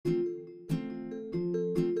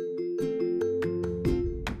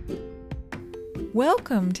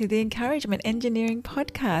Welcome to the Encouragement Engineering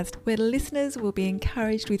Podcast, where listeners will be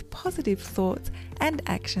encouraged with positive thoughts and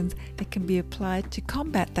actions that can be applied to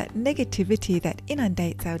combat that negativity that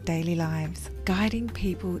inundates our daily lives, guiding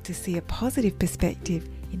people to see a positive perspective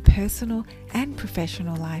in personal and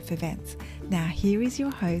professional life events. Now here is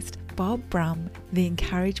your host, Bob Brum, the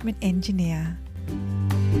Encouragement Engineer.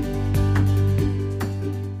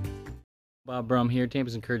 Bob Brum here,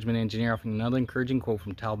 Tampa's Encouragement Engineer, offering another encouraging quote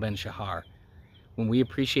from Tal Ben-Shahar. When we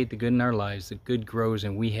appreciate the good in our lives, the good grows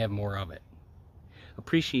and we have more of it.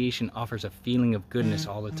 Appreciation offers a feeling of goodness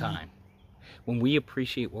all the time. When we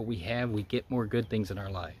appreciate what we have, we get more good things in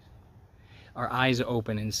our life. Our eyes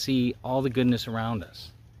open and see all the goodness around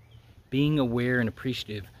us. Being aware and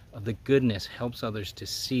appreciative of the goodness helps others to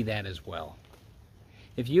see that as well.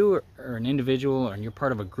 If you are an individual or you're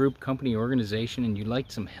part of a group, company, organization, and you'd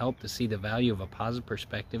like some help to see the value of a positive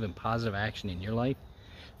perspective and positive action in your life,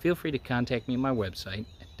 feel free to contact me at my website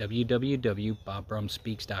at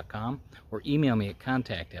www.bobbrumspeaks.com or email me at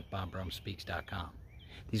contact@bobbrumspeaks.com.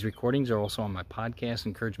 These recordings are also on my podcast,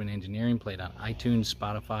 Encouragement Engineering, played on iTunes,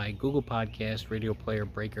 Spotify, Google Podcasts, Radio Player,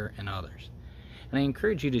 Breaker, and others. And I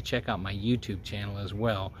encourage you to check out my YouTube channel as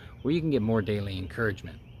well, where you can get more daily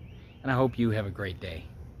encouragement. And I hope you have a great day.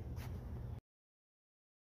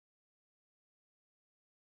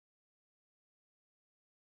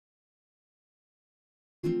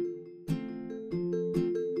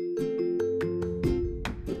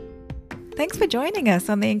 Thanks for joining us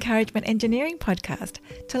on the Encouragement Engineering Podcast.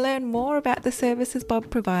 To learn more about the services Bob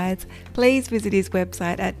provides, please visit his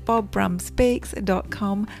website at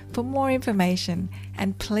bobbrumspeaks.com for more information.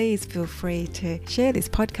 And please feel free to share this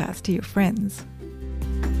podcast to your friends.